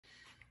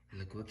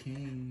Look what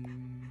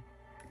came.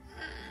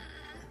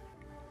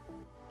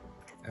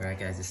 All right,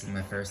 guys, this is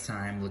my first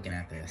time looking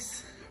at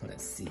this.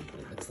 Let's see what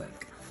it looks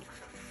like.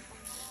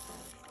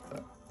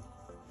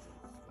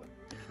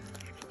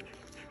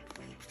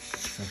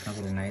 So it comes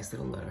with a nice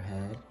little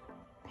letterhead.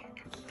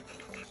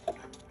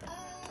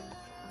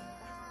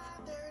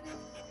 There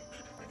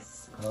it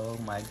is. Oh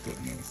my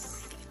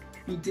goodness.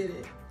 We did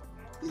it.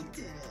 We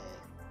did it.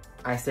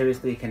 I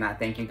seriously cannot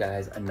thank you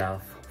guys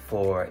enough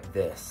for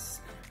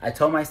this. I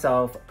told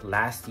myself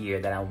last year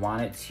that I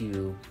wanted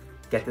to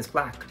get this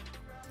plaque,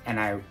 and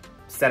I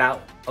set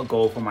out a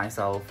goal for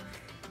myself.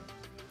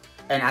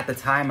 And at the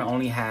time, I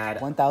only had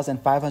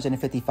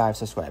 1,555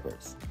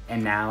 subscribers.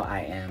 And now I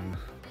am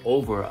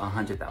over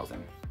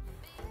 100,000.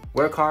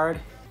 Work hard,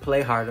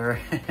 play harder,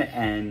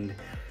 and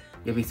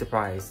you'll be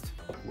surprised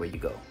where you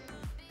go.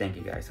 Thank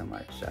you guys so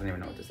much. I don't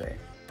even know what to say.